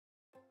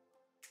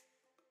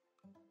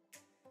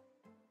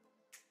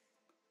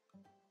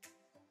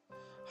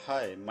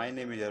Hi, my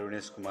name is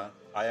Arunesh Kumar.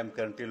 I am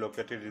currently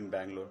located in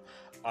Bangalore.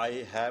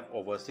 I have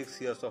over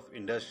 6 years of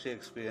industry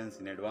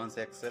experience in advanced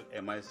Excel,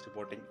 MIS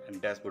reporting,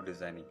 and dashboard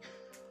designing.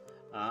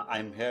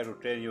 I'm here to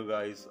train you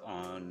guys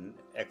on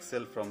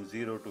Excel from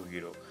zero to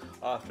hero.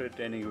 After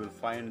training, you will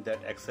find that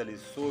Excel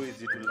is so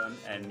easy to learn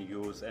and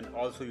use, and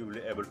also you will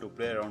be able to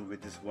play around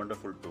with this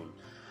wonderful tool.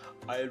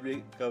 I will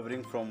be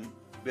covering from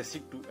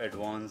basic to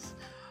advanced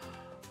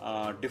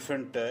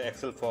different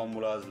Excel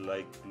formulas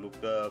like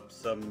lookup,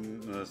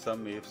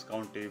 sum ifs,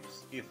 count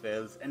ifs, if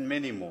else, and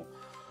many more.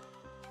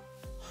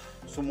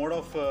 So mode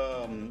of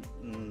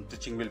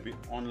teaching will be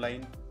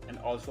online, and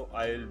also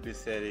I will be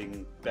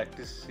sharing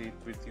practice sheet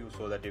with you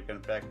so that you can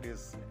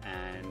practice,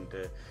 and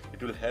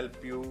it will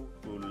help you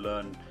to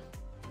learn.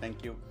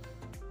 Thank you.